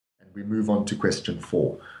We move on to question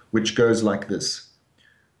 4, which goes like this.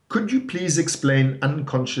 Could you please explain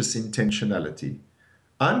unconscious intentionality?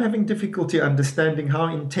 I'm having difficulty understanding how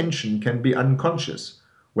intention can be unconscious.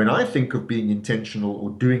 When I think of being intentional or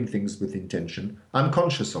doing things with intention, I'm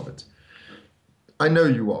conscious of it. I know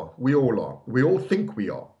you are. We all are. We all think we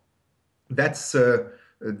are. That's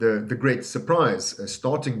the great surprise,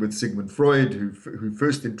 starting with Sigmund Freud, who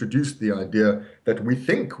first introduced the idea that we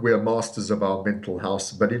think we're masters of our mental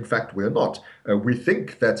house, but in fact we're not. We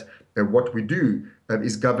think that what we do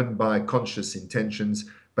is governed by conscious intentions,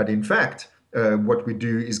 but in fact what we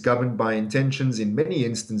do is governed by intentions in many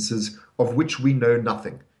instances of which we know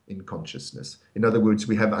nothing in consciousness. In other words,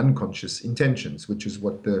 we have unconscious intentions, which is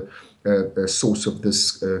what the source of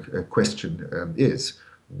this question is.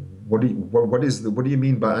 What do you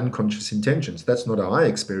mean by unconscious intentions? That's not how I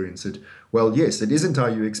experience it. Well, yes, it isn't how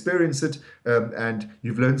you experience it, and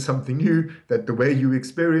you've learned something new, that the way you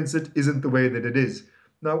experience it isn't the way that it is.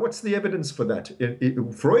 Now, what's the evidence for that?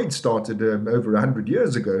 Freud started over 100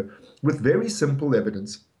 years ago with very simple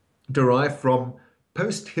evidence derived from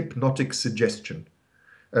post-hypnotic suggestion.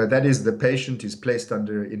 That is, the patient is placed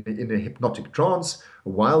in a hypnotic trance.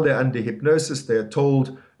 While they're under hypnosis, they're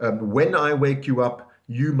told, when I wake you up,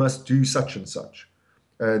 you must do such and such.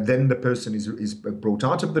 Then the person is brought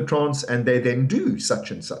out of the trance and they then do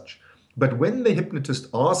such and such. But when the hypnotist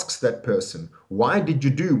asks that person, why did you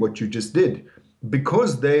do what you just did?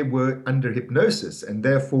 Because they were under hypnosis and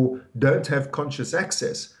therefore don't have conscious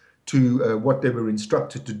access to what they were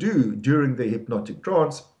instructed to do during the hypnotic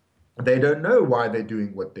trance, they don't know why they're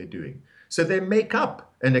doing what they're doing. So they make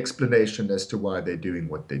up an explanation as to why they're doing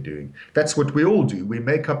what they're doing. That's what we all do. We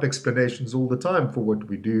make up explanations all the time for what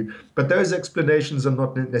we do, but those explanations are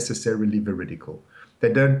not necessarily veridical.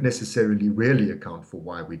 They don't necessarily really account for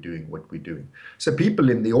why we're doing what we're doing. So people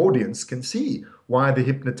in the audience can see why the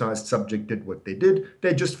hypnotized subject did what they did.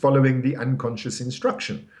 They're just following the unconscious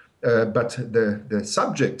instruction. But the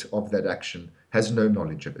subject of that action has no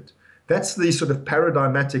knowledge of it. That's the sort of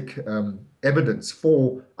paradigmatic evidence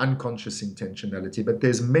for unconscious intentionality, but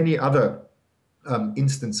there's many other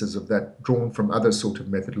instances of that drawn from other sort of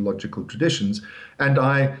methodological traditions. And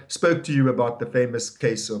I spoke to you about the famous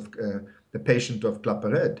case of the patient of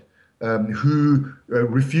Claparède, who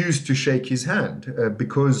refused to shake his hand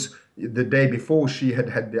because the day before she had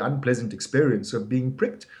had the unpleasant experience of being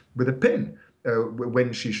pricked with a pin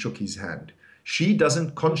when she shook his hand. She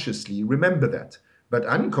doesn't consciously remember that, but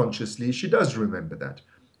unconsciously she does remember that.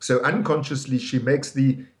 So unconsciously she makes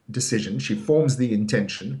the decision, she forms the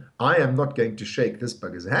intention, I am not going to shake this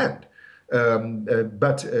bugger's hand.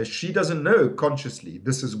 But she doesn't know consciously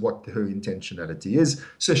this is what her intentionality is.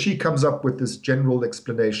 So she comes up with this general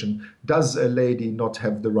explanation. Does a lady not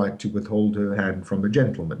have the right to withhold her hand from a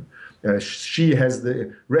gentleman? She has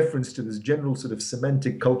the reference to this general sort of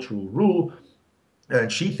semantic cultural rule, and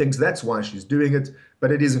she thinks that's why she's doing it,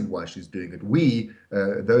 but it isn't why she's doing it. We,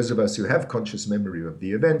 those of us who have conscious memory of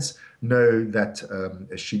the events, know that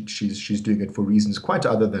she's doing it for reasons quite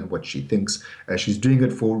other than what she thinks. She's doing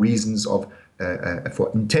it for reasons of, for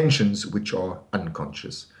intentions which are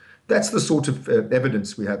unconscious. That's the sort of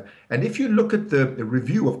evidence we have. And if you look at the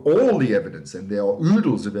review of all the evidence, and there are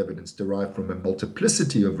oodles of evidence derived from a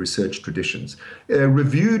multiplicity of research traditions,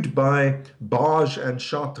 reviewed by Barge and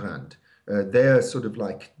Chartrand, they're sort of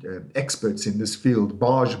like experts in this field.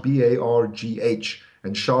 Barge, B-A-R-G-H,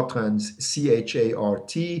 and Chartrand's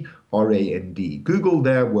C-H-A-R-T-R-A-N-D. Google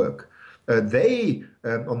their work. They,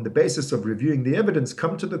 on the basis of reviewing the evidence,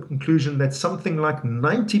 come to the conclusion that something like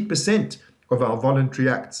 90% of our voluntary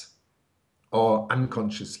acts are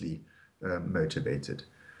unconsciously motivated.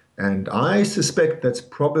 And I suspect that's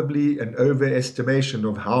probably an overestimation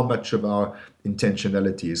of how much of our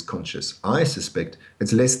intentionality is conscious. I suspect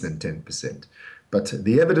it's less than 10%. But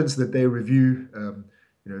the evidence that they review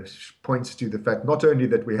points to the fact not only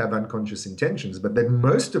that we have unconscious intentions, but that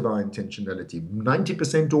most of our intentionality,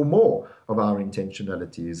 90% or more of our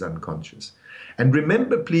intentionality, is unconscious. And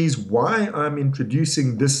remember, please, why I'm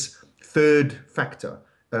introducing this third factor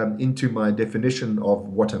into my definition of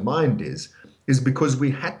what a mind is because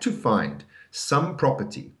we had to find some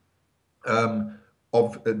property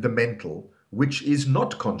of the mental which is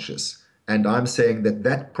not conscious. And I'm saying that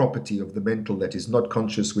that property of the mental that is not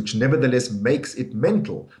conscious, which nevertheless makes it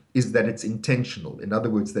mental, is that it's intentional. In other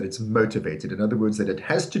words, that it's motivated. In other words, that it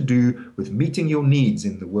has to do with meeting your needs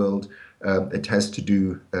in the world. It has to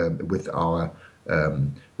do with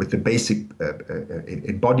the basic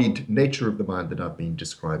embodied nature of the mind that I've been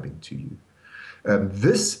describing to you.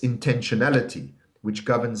 This intentionality, which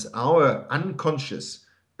governs our unconscious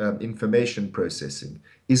information processing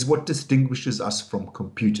is what distinguishes us from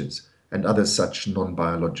computers and other such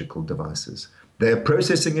non-biological devices. They're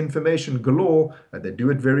processing information galore, and they do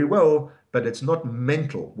it very well, but it's not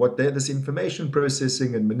mental. What they're this information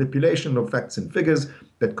processing and manipulation of facts and figures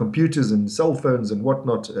that computers and cell phones and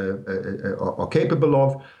whatnot are capable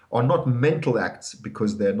of are not mental acts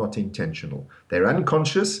because they're not intentional. They're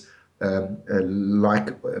unconscious,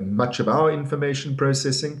 like much of our information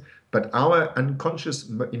processing, but our unconscious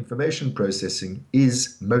information processing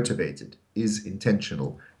is motivated, is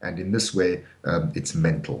intentional, and in this way, it's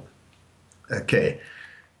mental. Okay,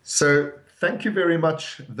 so thank you very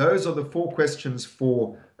much. Those are the 4 questions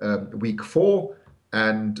for week 4,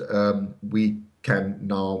 and we can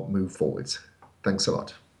now move forwards. Thanks a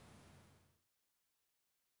lot.